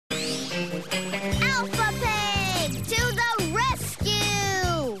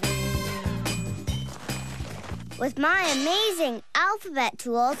With my amazing alphabet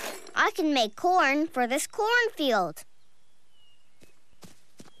tools, I can make corn for this cornfield.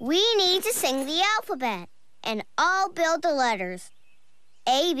 We need to sing the alphabet, and I'll build the letters.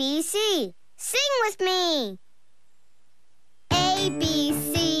 A, B, C. Sing with me. A, B,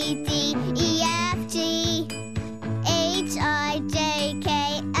 C, D, E, F, G, H, I, J,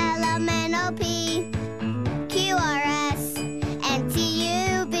 K, L, M, N, O, P, Q, R, S, and T,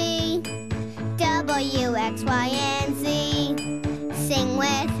 U, V, W, X, Y, and Z. Sing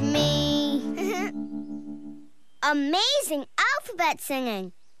with me. Amazing alphabet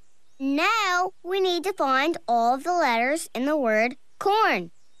singing. Now we need to find all of the letters in the word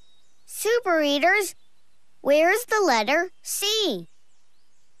corn. Super readers, where's the letter C?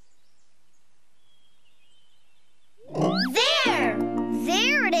 There!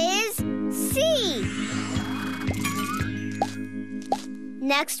 There it is, C.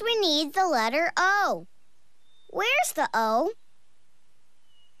 Next we need the letter O. Where's the O?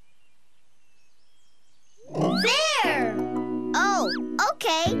 There! Oh,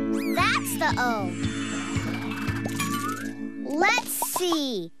 okay, that's the O. Let's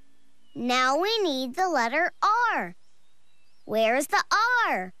see. Now we need the letter R. Where's the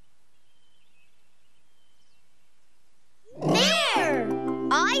R? There!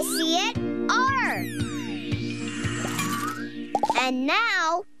 I see it, R. And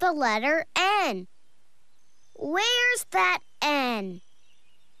now the letter N. Where's that N?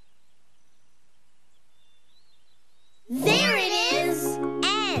 There it is!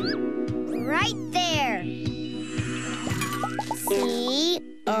 N. Right there.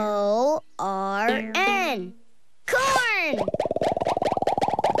 C-O-R-N. Corn!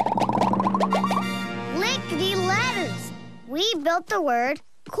 Lickety letters. We built the word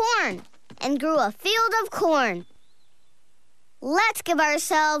corn and grew a field of corn. Let's give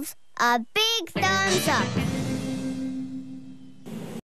ourselves a big thumbs up.